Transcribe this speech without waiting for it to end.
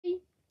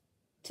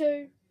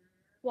2,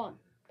 1.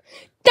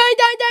 Day!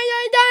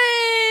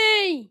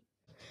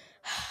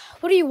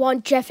 What do you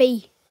want,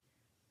 Jeffy?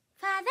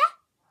 Father,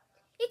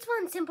 it's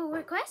one simple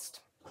request.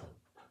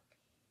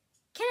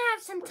 Can I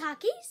have some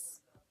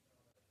Takis?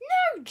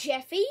 No,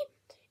 Jeffy.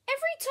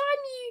 Every time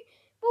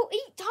you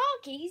eat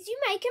Takis, you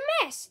make a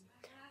mess.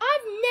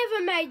 I've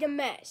never made a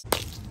mess.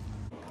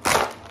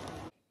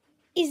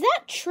 Is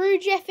that true,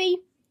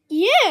 Jeffy?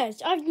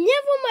 Yes, I've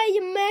never made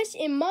a mess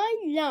in my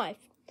life.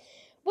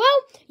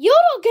 Well, you're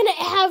not going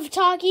to have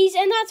Takis,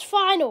 and that's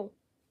final.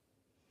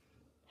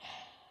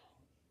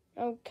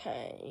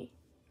 Okay.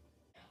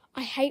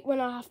 I hate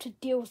when I have to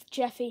deal with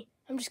Jeffy.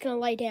 I'm just going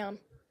to lay down.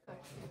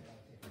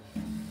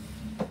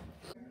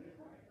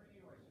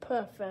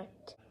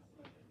 Perfect.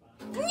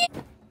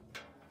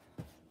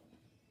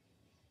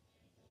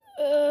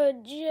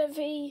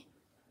 Jeffy.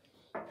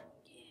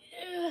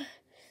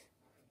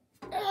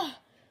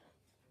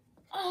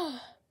 Oh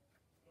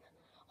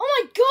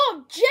my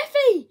God,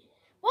 Jeffy!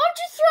 Why'd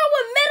you throw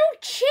a metal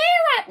chair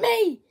at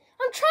me?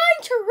 I'm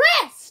trying to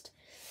rest.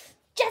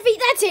 Jeffy,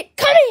 that's it.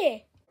 Come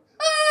here.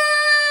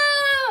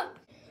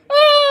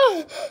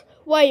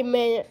 Wait a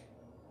minute.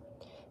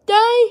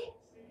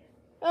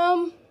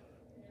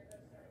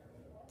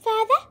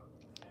 Father,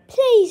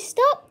 please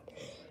stop.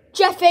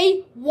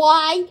 Jeffy,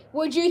 why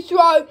would you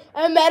throw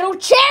a metal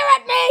chair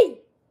at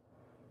me?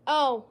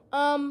 Oh,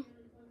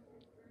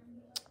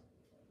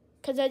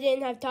 because I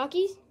didn't have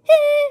Takis?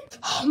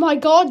 Oh my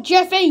God,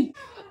 Jeffy!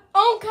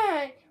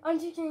 Okay, I'm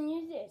just gonna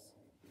use this.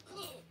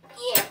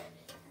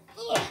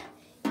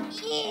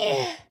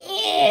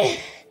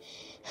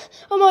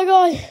 Oh my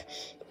God.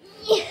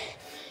 You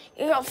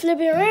gotta flip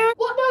it around.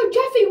 What? No,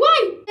 Jeffy,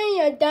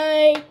 wait!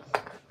 Dang.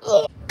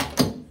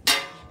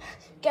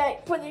 Okay,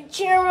 put the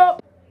chair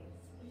up.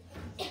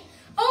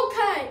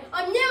 Okay,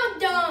 I'm now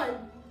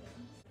done.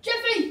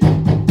 Jeffy!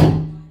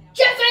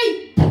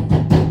 Jeffy!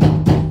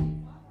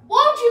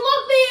 Why don't you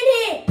lock me in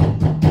here?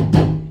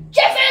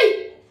 Jeffy!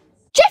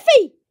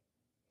 Jeffy!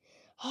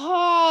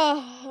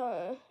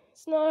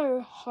 It's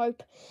no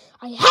hope.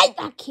 I hate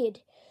that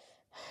kid.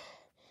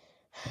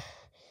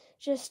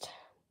 Just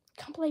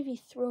can't believe he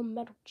threw a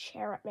metal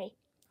chair at me.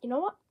 You know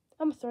what?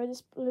 I'm gonna throw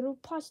this little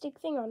plastic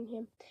thing on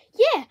him.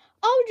 Yeah,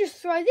 I'll just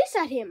throw this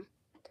at him.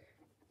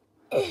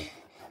 He's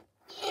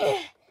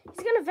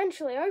gonna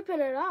eventually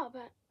open it up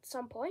at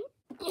some point.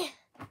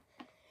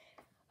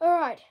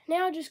 Alright,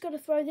 now I just gotta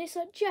throw this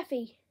at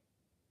Jeffy.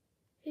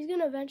 He's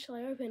gonna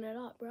eventually open it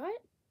up, right?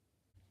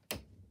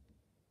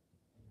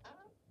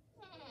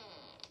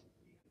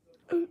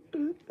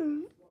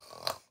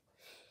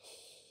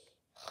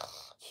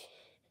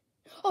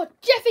 Oh,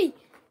 Jeffy!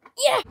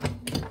 Yeah!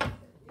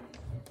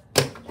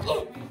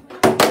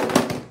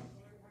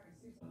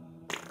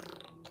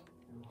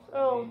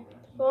 Oh,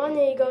 well, I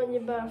need to go in the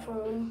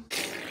bathroom.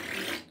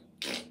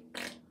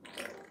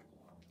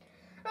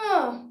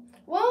 Oh,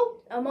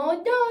 well, I'm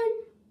all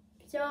done.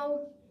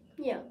 So,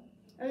 yeah,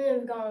 I'm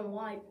never gonna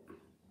wipe.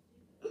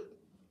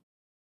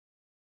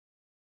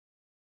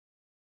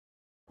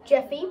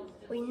 Jeffy,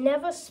 we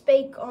never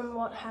speak on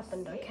what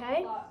happened,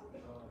 okay?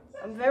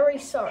 I'm very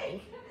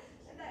sorry.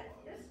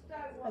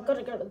 I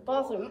gotta go to the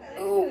bathroom.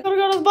 Ooh, gotta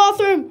go to the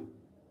bathroom.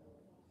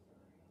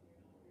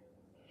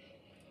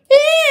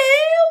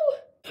 Ew!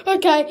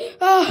 Okay,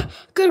 gotta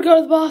go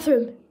to the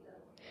bathroom.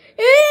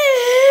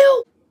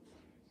 Ew!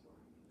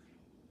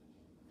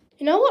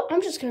 You know what?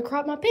 I'm just gonna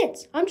crap my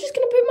pants. I'm just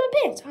gonna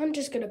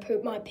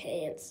poop my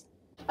pants.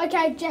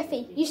 Okay,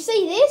 Jeffy, you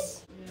see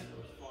this?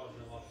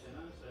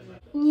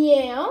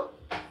 Yeah.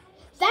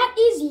 That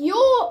is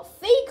your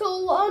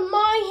fecal on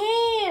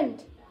my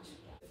hand.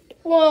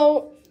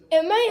 Well,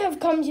 it may have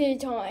come to the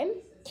time.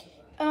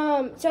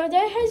 So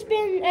there has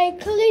been a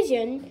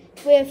collision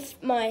with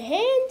my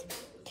hand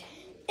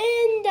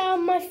and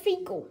my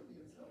fecal,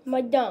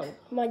 my dung,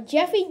 my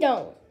Jeffy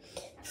dung.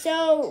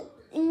 So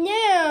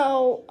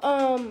now,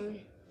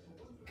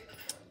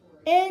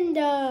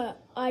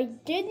 I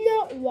did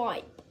not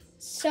wipe.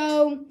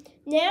 So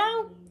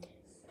now,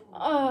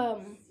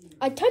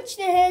 I touched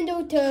the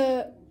handle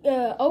to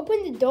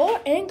open the door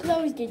and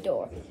close the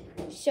door.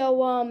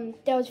 So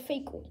that was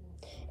fecal.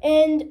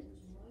 And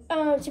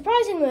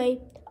surprisingly,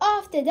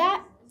 after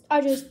that, I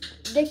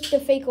just licked the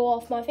fecal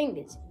off my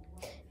fingers,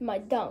 my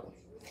dung.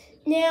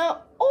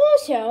 Now,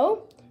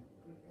 also,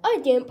 I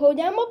didn't pull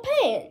down my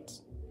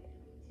pants,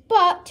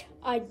 but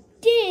I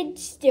did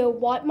still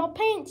wipe my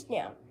pants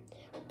down.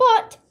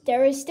 But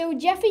there is still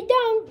Jeffy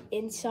dung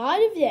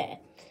inside of there.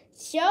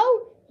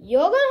 So,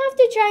 you're going to have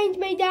to change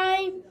me,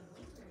 Dave.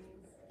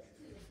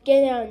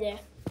 Get down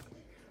there.